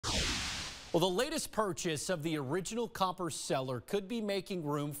Well, the latest purchase of the original copper cellar could be making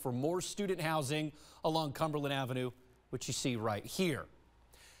room for more student housing along Cumberland Avenue, which you see right here.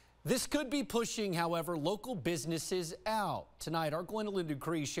 This could be pushing, however, local businesses out. Tonight, our Gwendolyn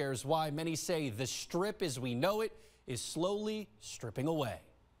Ducree shares why many say the Strip as we know it is slowly stripping away.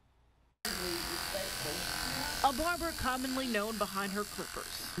 A barber commonly known behind her clippers,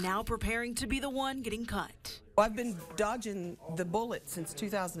 now preparing to be the one getting cut. I've been dodging the bullet since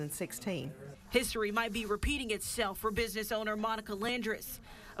 2016. History might be repeating itself for business owner Monica Landris.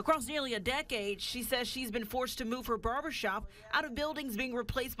 Across nearly a decade, she says she's been forced to move her barbershop out of buildings being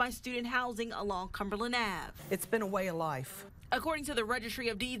replaced by student housing along Cumberland Ave. It's been a way of life. According to the Registry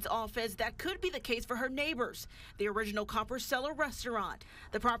of Deeds office, that could be the case for her neighbors, the original Copper Cellar restaurant.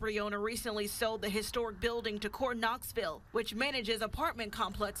 The property owner recently sold the historic building to Core Knoxville, which manages apartment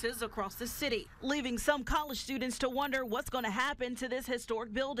complexes across the city, leaving some college students to wonder what's going to happen to this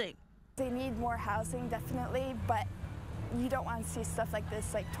historic building. They need more housing, definitely, but you don't want to see stuff like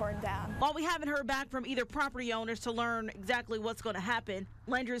this torn down. While we haven't heard back from either property owners to learn exactly what's going to happen,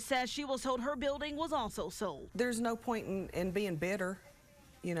 Landris says she was told her building was also sold. There's no point in being bitter.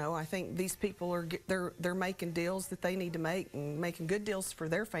 You know, I think these people are they're making deals that they need to make and making good deals for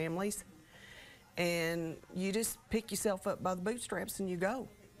their families. And you just pick yourself up by the bootstraps and you go.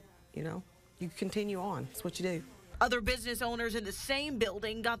 You know, you continue on. That's what you do. Other business owners in the same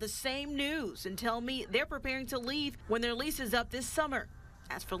building got the same news and tell me they're preparing to leave when their lease is up this summer.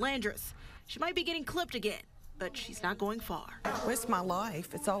 As for Landris, she might be getting clipped again, but she's not going far. Well, it's my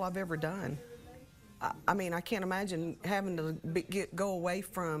life. It's all I've ever done. I mean, I can't imagine having to go away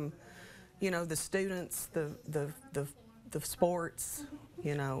from, you know, the students, the sports.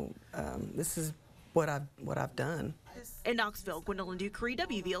 You know, this is what I've done. In Knoxville, Gwendolyn Ducree,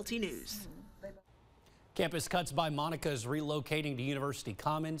 WVLT News. Campus Cuts by Monica is relocating to University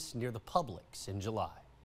Commons near the Publix in July.